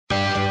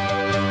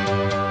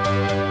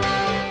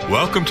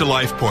Welcome to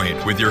Life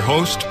Point with your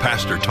host,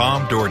 Pastor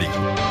Tom Dougherty.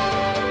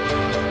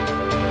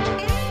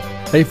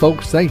 Hey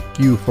folks, thank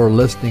you for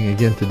listening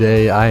again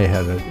today. I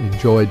had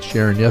enjoyed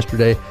sharing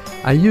yesterday.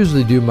 I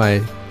usually do my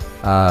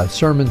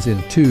sermons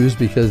in twos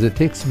because it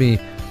takes me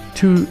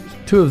two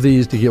of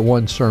these to get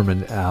one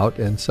sermon out,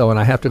 and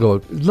I have to go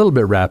a little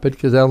bit rapid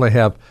because I only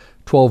have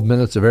 12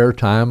 minutes of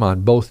airtime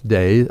on both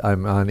days.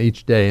 I'm on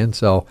each day, and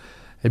so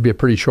it'd be a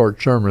pretty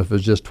short sermon if it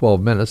was just 12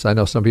 minutes. I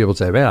know some people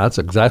say, man, that's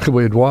exactly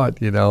what you'd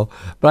want,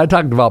 But I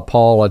talked about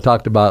Paul. I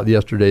talked about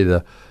yesterday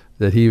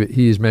that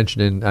he's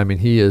mentioning,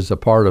 he is a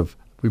part of,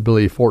 we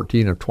believe,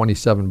 14 of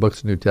 27 books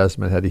of the New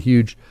Testament, had a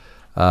huge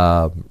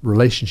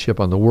relationship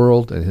on the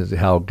world, and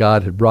how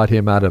God had brought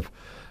him out of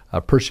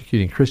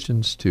persecuting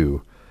Christians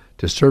to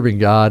serving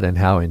God, and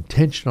how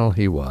intentional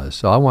he was.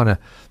 So I'm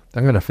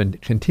going to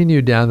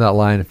continue down that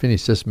line and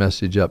finish this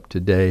message up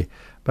today.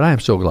 But I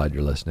am so glad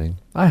you're listening.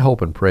 I hope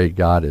and pray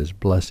God is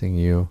blessing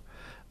you,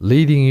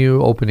 leading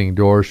you, opening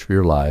doors for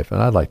your life.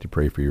 And I'd like to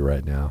pray for you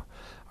right now.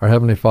 Our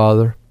Heavenly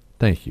Father,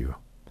 thank you.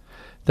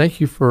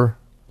 Thank you for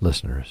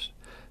listeners.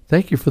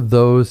 Thank you for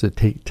those that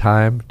take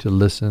time to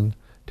listen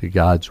to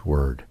God's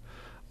Word.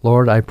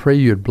 Lord, I pray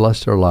you'd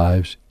bless their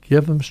lives.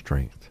 Give them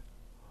strength.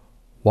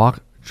 Walk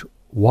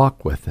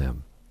with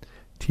them.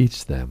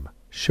 Teach them.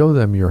 Show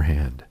them your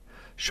hand.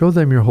 Show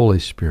them your Holy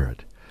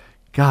Spirit.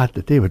 God,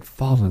 that they would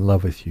fall in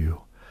love with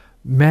you,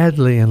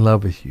 madly in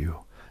love with you.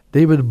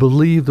 They would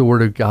believe the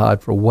Word of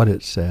God for what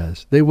it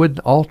says. They wouldn't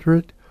alter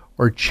it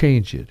or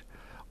change it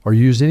or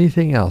use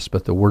anything else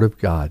but the Word of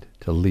God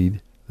to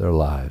lead their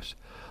lives.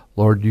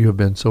 Lord, you have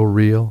been so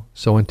real,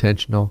 so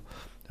intentional,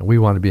 and we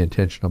want to be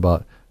intentional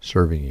about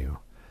serving you.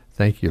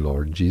 Thank you,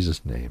 Lord, in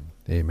Jesus' name.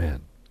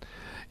 Amen.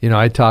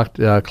 I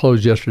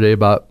closed yesterday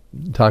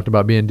talked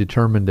about being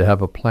determined to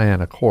have a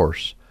plan, a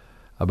course,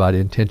 about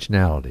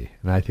intentionality,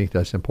 and I think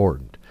that's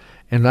important.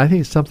 And I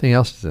think something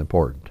else is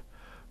important.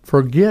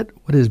 Forget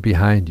what is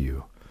behind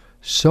you.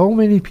 So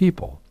many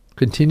people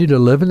continue to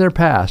live in their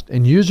past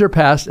and use their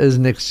past as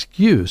an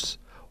excuse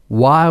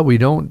why we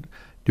don't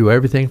do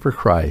everything for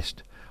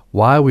Christ,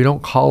 why we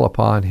don't call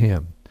upon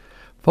Him.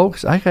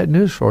 Folks, I got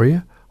news for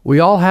you. We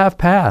all have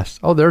pasts.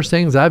 There's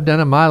things I've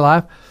done in my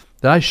life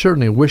that I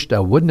certainly wished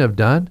I wouldn't have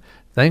done,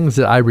 things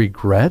that I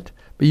regret,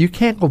 but you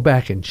can't go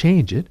back and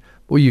change it.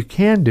 What you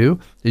can do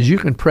is you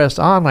can press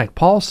on, like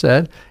Paul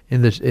said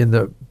in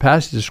the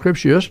passage of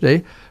Scripture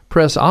yesterday,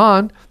 press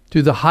on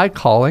to the high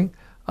calling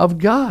of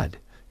God.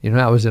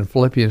 That was in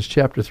Philippians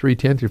chapter 3,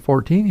 10 through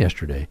 14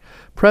 yesterday.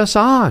 Press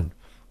on.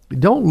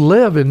 Don't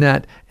live in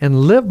that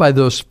and live by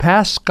those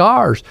past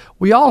scars.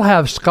 We all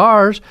have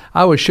scars.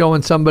 I was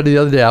showing somebody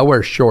the other day, I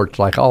wear shorts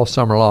like all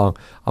summer long.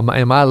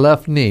 In my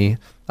left knee,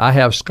 I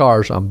have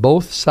scars on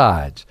both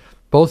sides.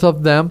 Both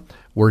of them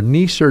were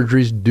knee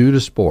surgeries due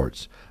to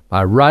sports.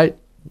 My right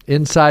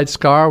inside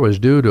scar was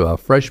due to a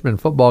freshman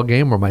football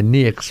game where my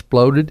knee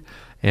exploded,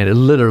 and it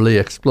literally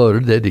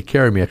exploded. They had to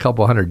carry me a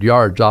couple hundred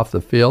yards off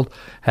the field,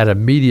 had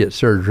immediate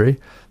surgery,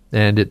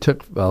 and it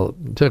took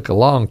a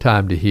long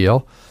time to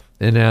heal.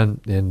 And then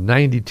in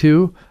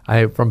 92,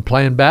 from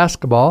playing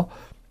basketball,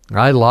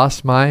 I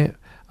lost my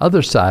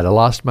other side. I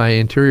lost my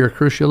anterior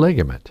cruciate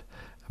ligament.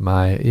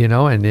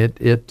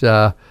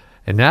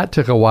 And that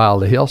took a while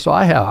to heal.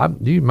 So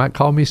you might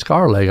call me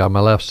scar leg on my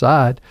left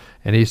side,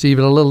 and it's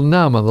even a little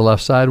numb on the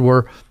left side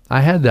where I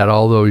had that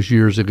all those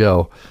years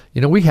ago.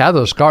 We have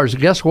those scars.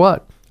 Guess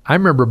what? I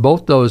remember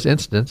both those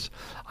incidents.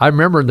 I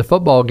remember in the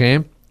football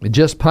game,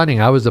 just punting.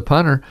 I was a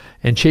punter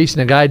and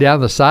chasing a guy down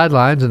the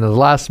sidelines, and at the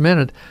last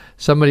minute,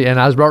 I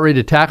was about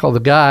ready to tackle the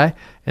guy,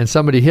 and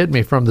somebody hit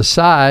me from the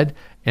side,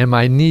 and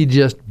my knee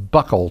just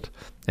buckled.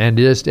 And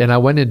I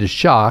went into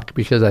shock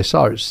because I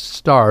saw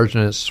stars,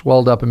 and it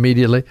swelled up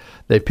immediately.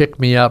 They picked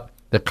me up.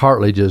 The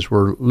cartilages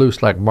were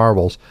loose like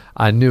marbles.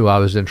 I knew I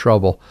was in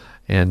trouble,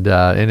 and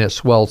it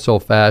swelled so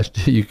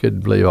fast you couldn't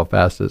believe how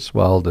fast it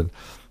swelled. And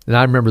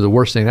I remember the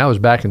worst thing. That was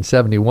back in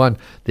 '71.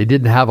 They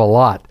didn't have a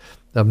lot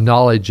of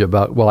knowledge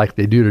about, like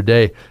they do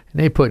today.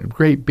 And they put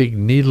great big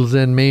needles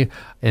in me,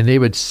 and they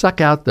would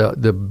suck out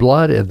the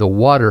blood and the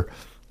water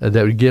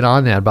that would get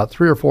on that about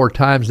 3 or 4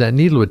 times. That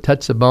needle would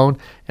touch the bone,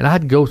 and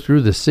I'd go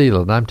through the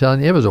seal. And I'm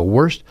telling you, it was a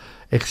worst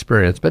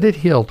experience, but it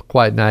healed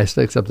quite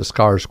nicely, except the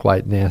scar's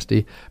quite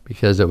nasty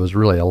because it was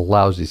really a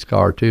lousy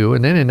scar too.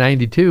 And then in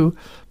 92,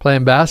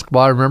 playing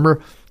basketball, I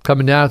remember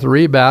coming down at the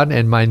rebound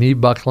and my knee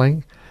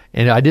buckling,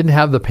 and I didn't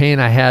have the pain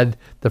I had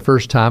the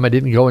first time. I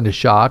didn't go into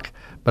shock,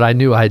 but I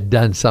knew I had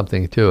done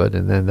something to it,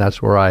 and then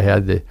that's where I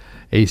had the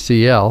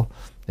ACL,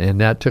 and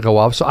that took a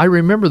while. So I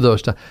remember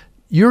those times.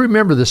 You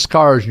remember the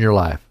scars in your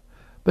life,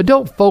 but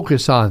don't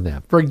focus on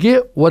them.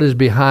 Forget what is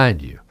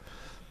behind you.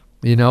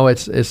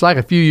 It's like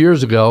a few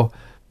years ago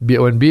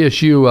when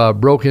BSU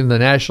broke in the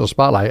national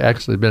spotlight.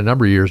 Actually, it's been a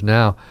number of years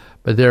now,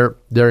 but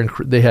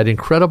they had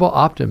incredible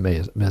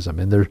optimism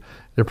in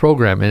their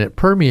program, and it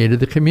permeated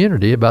the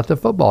community about the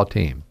football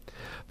team.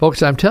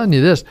 Folks, I'm telling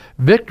you this,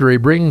 victory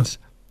brings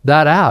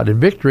that out, and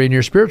victory in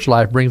your spiritual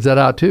life brings that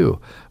out too.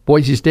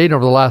 Boise State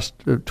over the last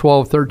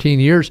 12, 13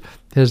 years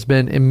has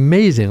been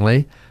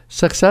amazingly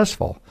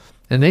successful.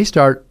 and they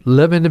start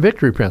living the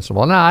victory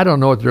principle. Now, I don't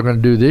know what they're going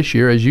to do this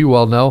year. As you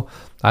well know,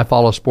 I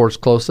follow sports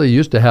closely. I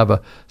used to have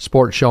a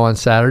sports show on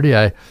Saturday.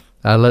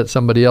 I let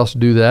somebody else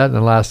do that in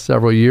the last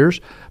several years,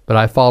 but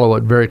I follow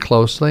it very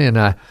closely, and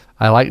I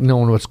like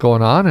knowing what's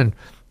going on, and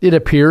it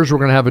appears we're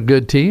going to have a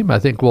good team. I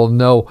think we'll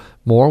know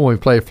more when we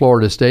play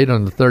Florida State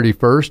on the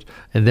 31st,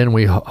 and then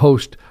we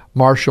host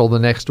Marshall the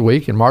next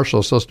week, and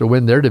Marshall's supposed to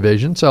win their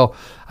division. So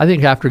I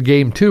think after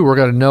game 2, we're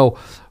going to know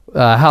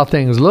how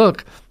things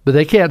look, but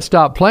they can't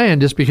stop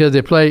playing just because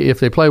if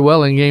they play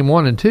well in game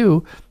 1 and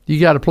 2, you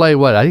got to play,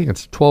 I think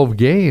it's 12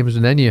 games,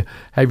 and then you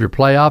have your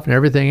playoff and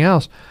everything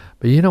else.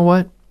 But you know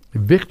what?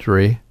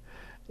 Victory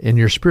in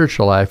your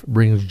spiritual life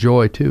brings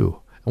joy too.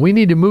 And we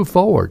need to move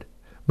forward,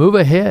 move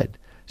ahead.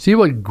 See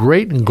what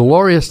great and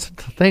glorious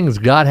things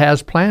God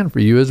has planned for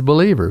you as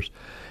believers.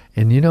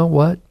 And you know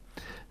what?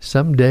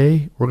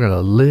 Someday we're going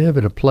to live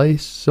in a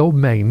place so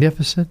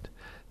magnificent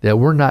that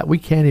we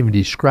can't even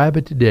describe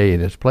it today.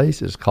 And this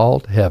place is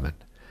called heaven.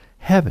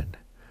 Heaven,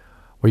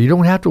 where you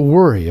don't have to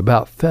worry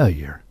about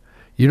failure.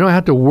 You don't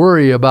have to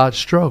worry about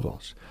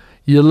struggles.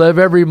 You live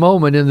every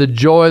moment in the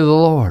joy of the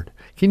Lord.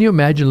 Can you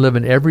imagine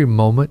living every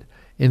moment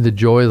in the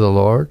joy of the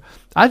Lord?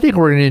 I think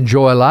we're going to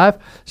enjoy life.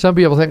 Some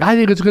people think, I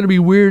think it's going to be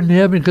weird in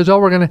heaven because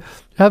we're going to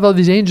have all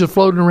these angels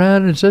floating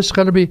around and it's just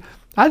going to be,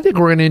 I think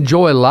we're going to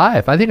enjoy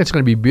life. I think it's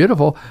going to be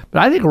beautiful,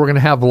 but I think we're going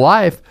to have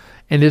life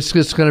and it's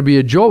just going to be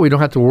a joy. We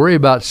don't have to worry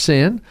about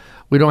sin.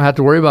 We don't have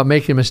to worry about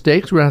making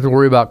mistakes. We don't have to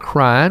worry about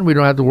crying. We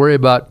don't have to worry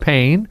about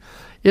pain.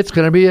 It's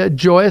going to be a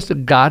joyous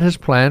that God has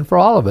planned for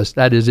all of us.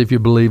 That is, if you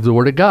believe the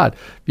Word of God.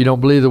 If you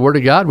don't believe the Word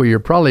of God, well, you're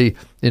probably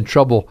in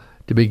trouble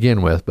to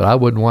begin with, but I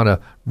wouldn't want to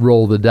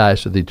roll the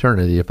dice with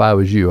eternity if I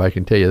was you. I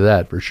can tell you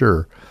that for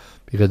sure,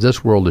 because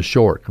this world is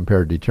short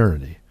compared to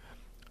eternity.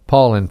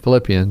 Paul in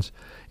Philippians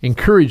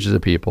encourages the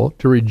people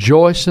to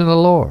rejoice in the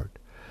Lord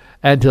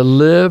and to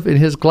live in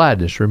his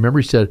gladness. Remember,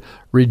 he said,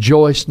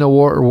 rejoice in the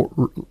Lord.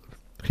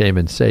 Can't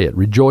even say it.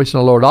 Rejoice in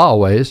the Lord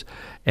always.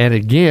 And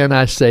again,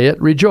 I say it,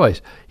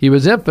 rejoice. He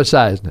was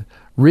emphasizing it.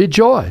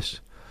 Rejoice.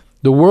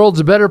 The world's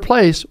a better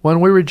place when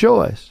we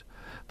rejoice.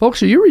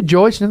 Folks, are you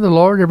rejoicing in the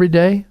Lord every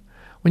day?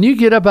 When you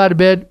get up out of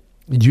bed,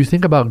 do you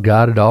think about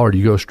God at all, or do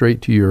you go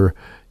straight to your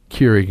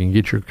Keurig and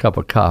get your cup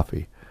of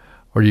coffee?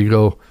 Or do you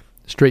go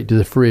straight to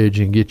the fridge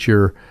and get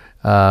your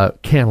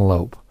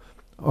cantaloupe?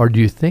 Or do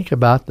you think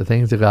about the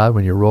things of God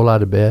when you roll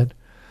out of bed?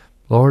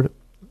 Lord,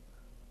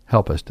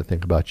 help us to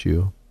think about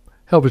you.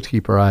 Help us to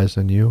keep our eyes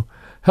on you.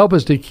 Help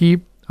us to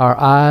keep our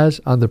eyes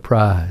on the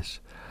prize.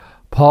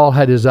 Paul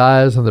had his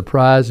eyes on the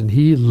prize, and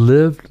he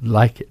lived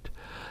like it.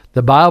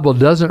 The Bible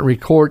doesn't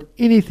record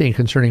anything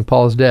concerning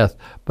Paul's death,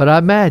 but I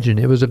imagine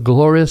it was a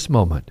glorious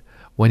moment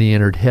when he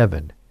entered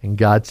heaven, and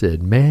God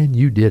said, man,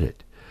 you did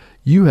it.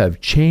 You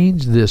have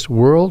changed this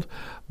world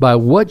by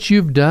what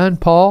you've done,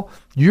 Paul.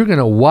 You're going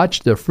to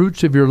watch the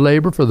fruits of your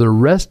labor for the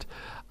rest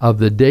of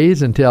the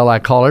days until I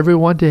call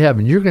everyone to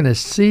heaven. You're going to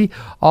see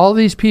all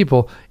these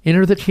people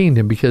enter the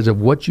kingdom because of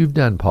what you've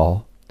done,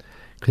 Paul,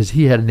 because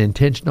he had an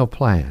intentional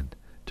plan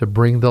to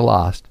bring the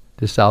lost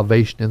to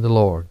salvation in the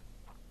Lord.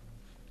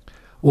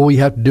 What we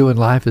have to do in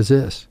life is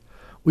this.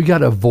 We got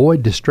to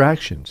avoid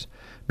distractions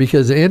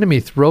because the enemy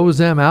throws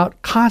them out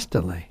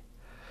constantly.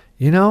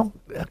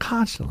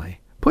 Constantly.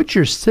 Put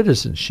your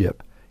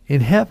citizenship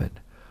in heaven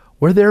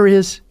where there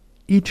is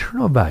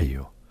eternal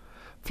value.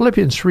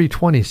 Philippians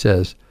 3:20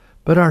 says,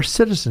 but our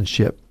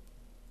citizenship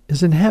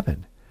is in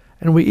heaven,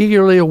 and we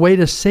eagerly await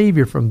a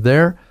Savior from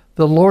there,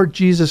 the Lord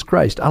Jesus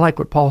Christ. I like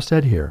what Paul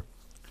said here.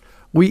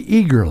 We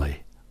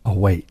eagerly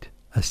await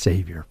a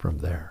Savior from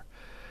there.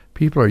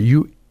 People, are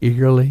you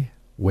eagerly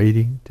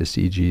waiting to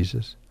see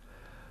Jesus?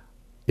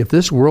 If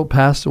this world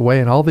passed away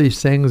and all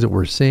these things that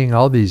we're seeing,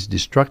 all these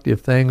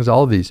destructive things,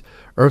 all these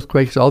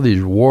earthquakes, all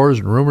these wars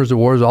and rumors of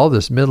wars, all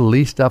this Middle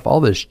East stuff, all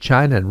this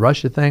China and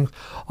Russia things,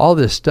 all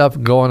this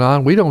stuff going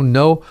on, we don't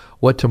know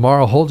what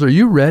tomorrow holds. Are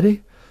you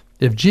ready?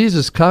 If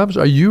Jesus comes,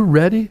 are you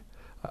ready?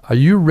 Are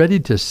you ready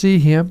to see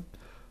him?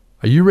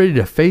 Are you ready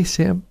to face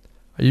him?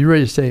 Are you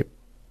ready to say,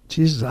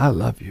 Jesus, I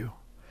love you?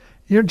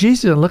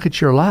 Jesus doesn't look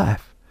at your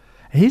life.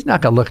 And he's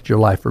not going to look at your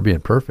life for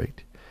being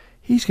perfect.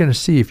 He's going to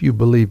see if you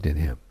believed in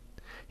him.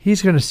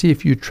 He's going to see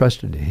if you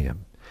trusted in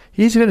him.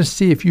 He's going to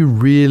see if you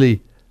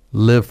really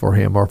live for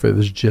him or if it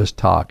was just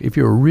talk. If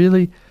you're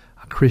really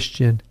a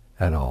Christian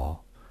at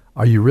all.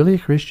 Are you really a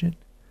Christian?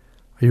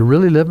 Are you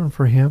really living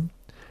for him?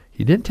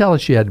 He didn't tell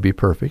us you had to be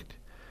perfect.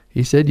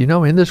 He said,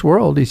 in this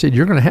world, he said,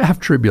 you're going to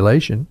have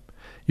tribulation.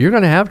 You're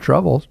going to have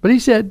troubles. But he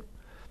said,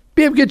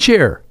 be of good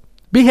cheer.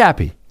 Be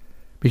happy.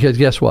 Because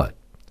guess what?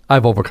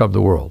 I've overcome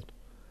the world.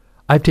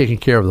 I've taken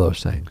care of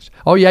those things.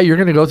 Oh, yeah, you're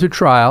going to go through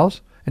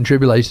trials and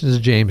tribulations, as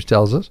James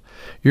tells us.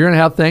 You're going to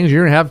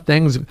have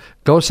things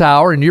go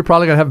sour, and you're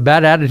probably going to have a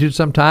bad attitude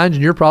sometimes,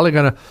 and you're probably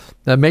going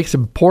to make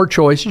some poor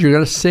choices. You're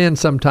going to sin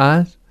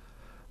sometimes.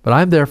 But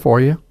I'm there for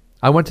you.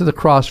 I went to the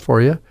cross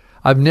for you.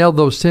 I've nailed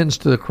those sins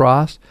to the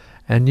cross.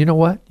 And you know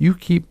what? You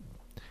keep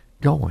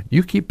going.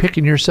 You keep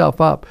picking yourself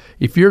up.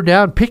 If you're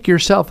down, pick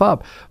yourself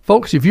up.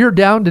 Folks, if you're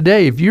down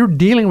today, if you're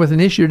dealing with an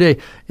issue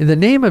today, in the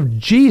name of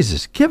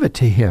Jesus, give it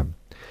to him.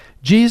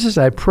 Jesus,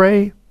 I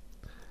pray.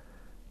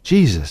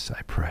 Jesus,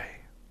 I pray.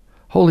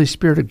 Holy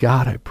Spirit of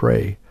God, I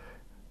pray.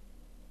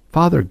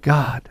 Father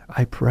God,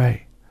 I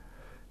pray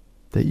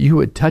that you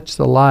would touch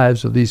the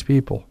lives of these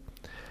people.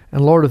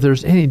 And Lord, if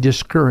there's any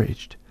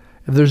discouraged,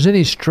 if there's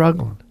any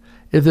struggling,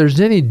 if there's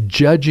any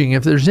judging,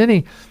 if there's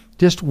any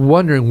just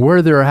wondering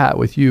where they're at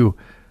with you,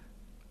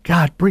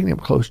 God, bring them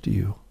close to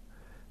you.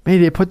 May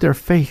they put their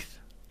faith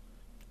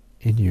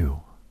in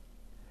you,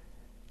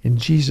 in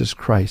Jesus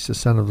Christ, the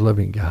Son of the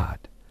living God.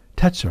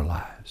 Touch their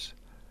lives.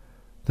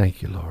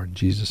 Thank you, Lord, in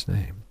Jesus'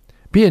 name.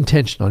 Be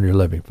intentional in your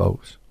living,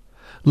 folks.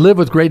 Live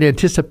with great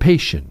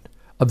anticipation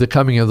of the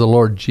coming of the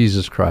Lord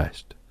Jesus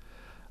Christ.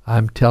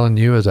 I'm telling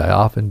you, as I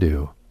often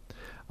do,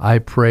 I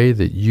pray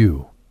that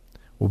you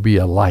will be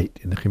a light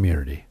in the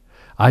community.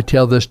 I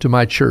tell this to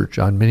my church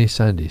on many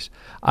Sundays.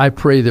 I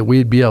pray that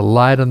we'd be a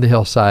light on the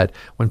hillside.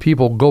 When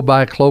people go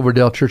by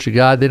Cloverdale Church of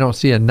God, they don't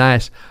see a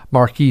nice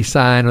marquee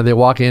sign, or they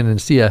walk in and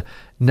see a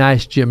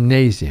nice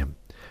gymnasium.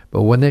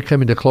 But when they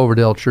come into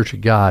Cloverdale Church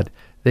of God,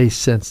 they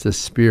sense the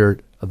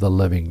Spirit of the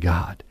living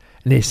God.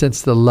 And they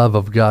sense the love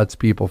of God's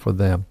people for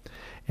them.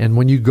 And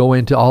when you go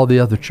into all the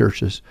other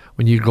churches,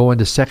 when you go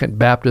into Second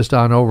Baptist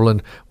on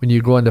Overland, when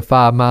you go into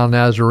 5 Mile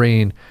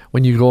Nazarene,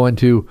 when you go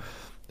into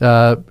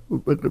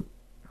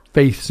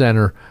Faith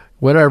Center,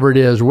 whatever it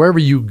is, wherever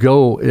you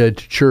go to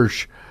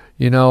church,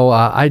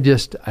 Rock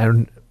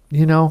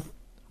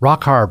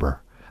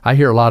Harbor. I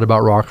hear a lot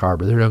about Rock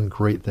Harbor. They're doing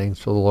great things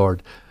for the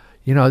Lord.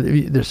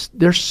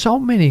 There's so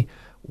many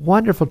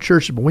wonderful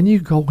churches, but when you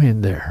go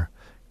in there,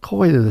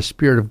 go into the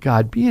Spirit of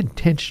God. Be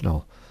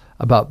intentional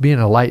about being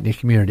a light in the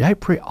community. I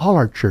pray all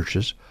our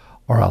churches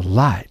are a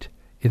light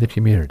in the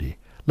community.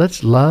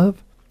 Let's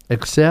love,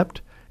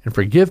 accept, and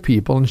forgive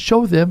people and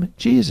show them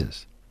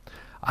Jesus.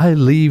 I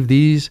leave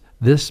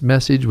this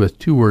message with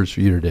 2 words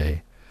for you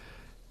today.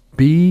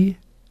 Be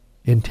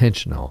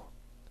intentional.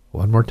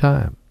 One more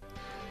time.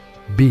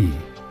 Be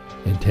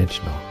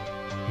intentional.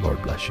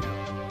 Lord bless you.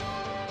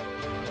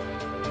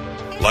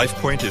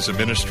 LifePoint is a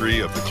ministry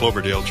of the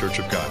Cloverdale Church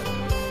of God.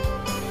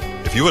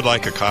 If you would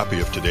like a copy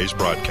of today's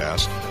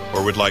broadcast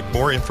or would like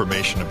more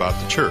information about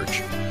the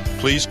church,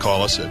 please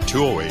call us at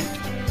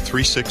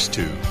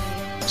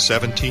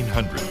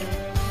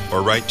 208-362-1700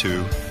 or write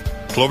to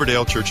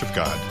Cloverdale Church of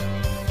God,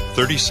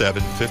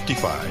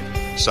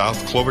 3755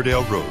 South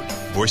Cloverdale Road,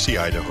 Boise,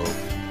 Idaho,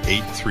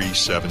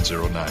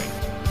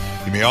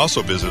 83709. You may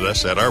also visit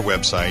us at our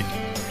website,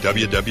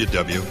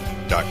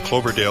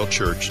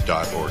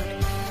 www.cloverdalechurch.org.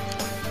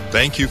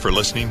 Thank you for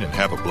listening and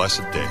have a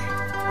blessed day.